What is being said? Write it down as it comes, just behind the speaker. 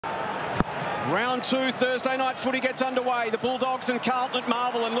Round 2, Thursday night footy gets underway. The Bulldogs and Carlton at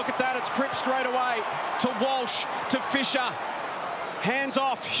Marvel, and look at that, it's Cripps straight away to Walsh, to Fisher. Hands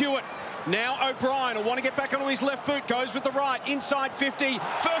off, Hewitt. Now O'Brien will want to get back onto his left boot, goes with the right, inside 50.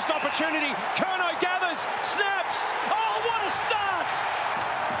 First opportunity, Kerno gathers, snaps. Oh, what a start!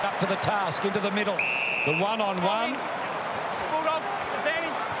 Up to the task, into the middle. The one-on-one. Bulldogs,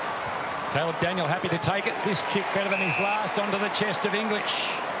 advantage. Caleb Daniel happy to take it. This kick better than his last, onto the chest of English.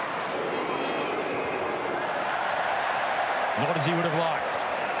 Not as he would have liked.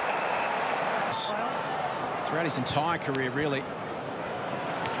 Throughout his entire career, really.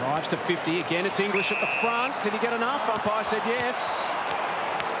 Drives to 50. Again, it's English at the front. Did he get enough? Umpire said yes.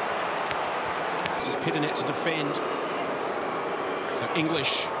 This is Pitternet to defend. So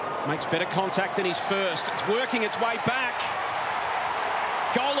English makes better contact than his first. It's working its way back.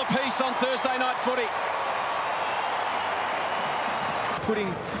 Goal apiece on Thursday night footy.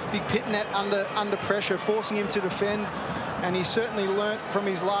 Putting Big Pitternet under pressure, forcing him to defend. And he certainly learnt from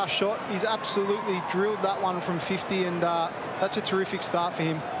his last shot. He's absolutely drilled that one from 50, and that's a terrific start for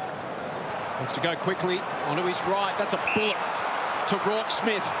him. Wants to go quickly onto his right. That's a bullet to Rourke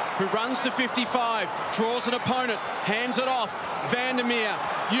Smith, who runs to 55, draws an opponent, hands it off. Vandermeer,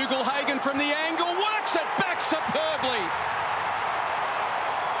 Ugle-Hagan from the angle, works it back superbly.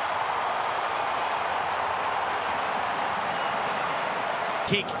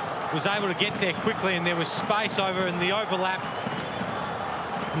 Kick was able to get there quickly, and there was space over in the overlap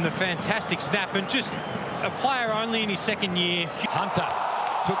and the fantastic snap, and just a player only in his second year. Hunter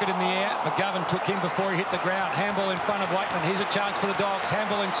took it in the air. McGovern took him before he hit the ground. Handball in front of Waitman. Here's a chance for the Dogs.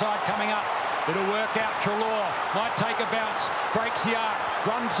 Handball inside coming up. It'll work out. Treloar might take a bounce. Breaks the arc.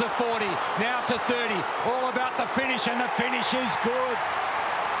 Runs to 40. Now to 30. All about the finish, and the finish is good.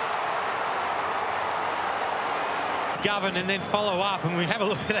 Govern and then follow up, and we have a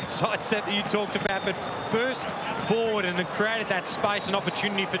look at that sidestep that you talked about, but burst forward and it created that space and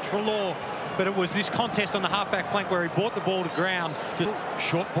opportunity for Treloar. But it was this contest on the halfback flank where he brought the ball to ground.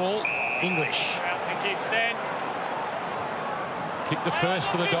 Short ball, English. Thank you, stand. Kick the first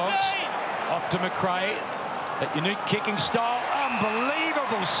for the Dogs. Off to McRae. That unique kicking style.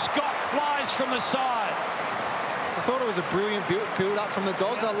 Unbelievable. Scott flies from the side. I thought it was a brilliant build-up from the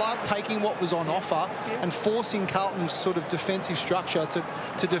Dogs. I loved taking what was on offer and forcing Carlton's sort of defensive structure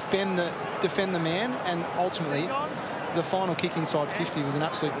to defend the man, and ultimately the final kick inside 50 was an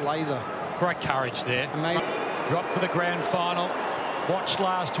absolute laser. Great courage there. Dropped for the grand final. Watched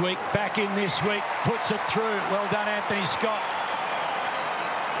last week, back in this week, puts it through. Well done, Anthony Scott.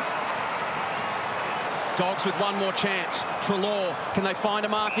 Dogs with one more chance. Treloar, can they find a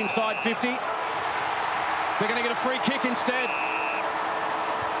mark inside 50? They're going to get a free kick instead.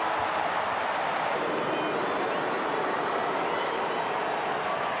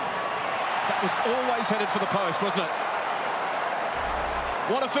 That was always headed for the post, wasn't it?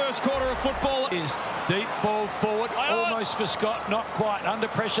 What a first quarter of football. Is deep ball forward, almost for Scott, not quite. Under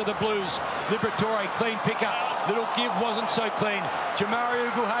pressure, the Blues. Liberatore, clean pickup. Little give wasn't so clean. Jamari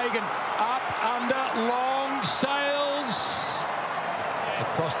Ugle-Hagan up, under, long sails.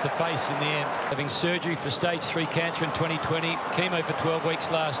 Across the face in the end. Having surgery for stage 3 cancer in 2020, chemo for 12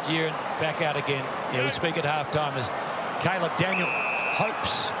 weeks last year, and back out again. Yeah, we speak at halftime as Caleb Daniel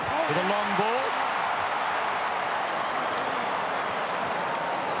hopes with a long ball.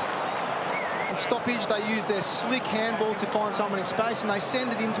 In stoppage, they use their slick handball to find someone in space, and they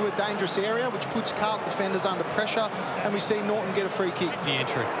send it into a dangerous area, which puts Carlton defenders under pressure, and we see Norton get a free kick. The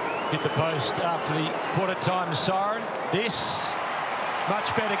entry. Hit the post after the quarter-time siren. This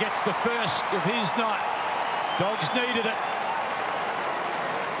much better, gets the first of his night. Dogs needed it.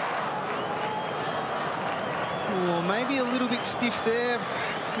 Well, maybe a little bit stiff there.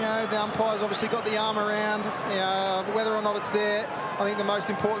 You know, the umpire's obviously got the arm around. Whether or not it's there, I think the most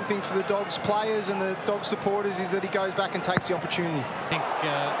important thing for the Dogs players and the Dogs supporters is that he goes back and takes the opportunity. I think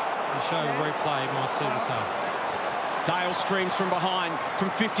the show replay might see the same. Dale streams from behind from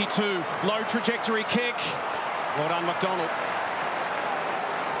 52. Low trajectory kick. Well done, McDonald.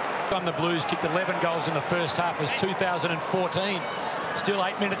 The Blues kicked 11 goals in the first half. It was 2014. Still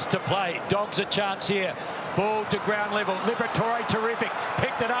 8 minutes to play. Dogs a chance here. Ball to ground level. Liberatore, terrific.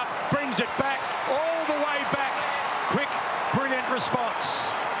 Picked it up, brings it back, all the way back. Quick, brilliant response.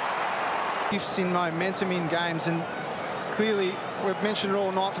 Shifts in momentum in games, and clearly, we've mentioned it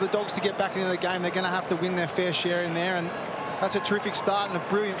all night, for the Dogs to get back into the game, they're going to have to win their fair share in there, and that's a terrific start and a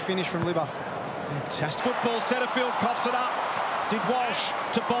brilliant finish from Libba. Fantastic. Football, Setterfield coughs it up. Did Walsh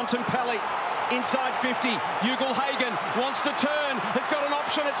to Bontempelli. Inside 50. Ugle-Hagan wants to turn. Has got an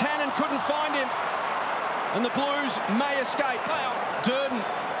option. It's Hannon, couldn't find him. And the Blues may escape. Durden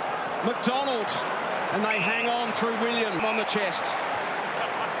McDonald, and they hang on through William on the chest.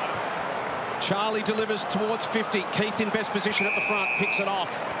 Charlie delivers towards 50. Keith in best position at the front, picks it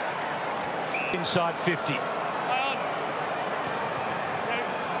off. Inside 50.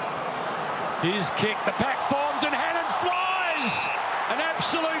 His kick, the pack forms and Hannon flies! An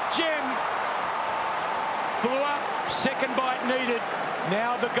absolute gem. Flew up, second bite needed.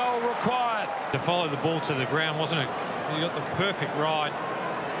 Now the goal required. To follow the ball to the ground, wasn't it? He got the perfect ride,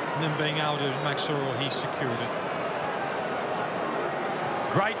 and then being able to make sure he secured it.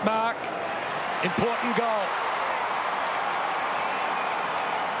 Great mark, important goal.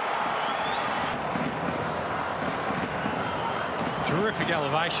 Terrific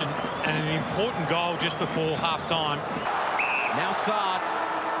elevation and an important goal just before half-time. Now Saad.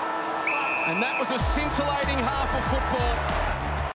 And that was a scintillating half of football.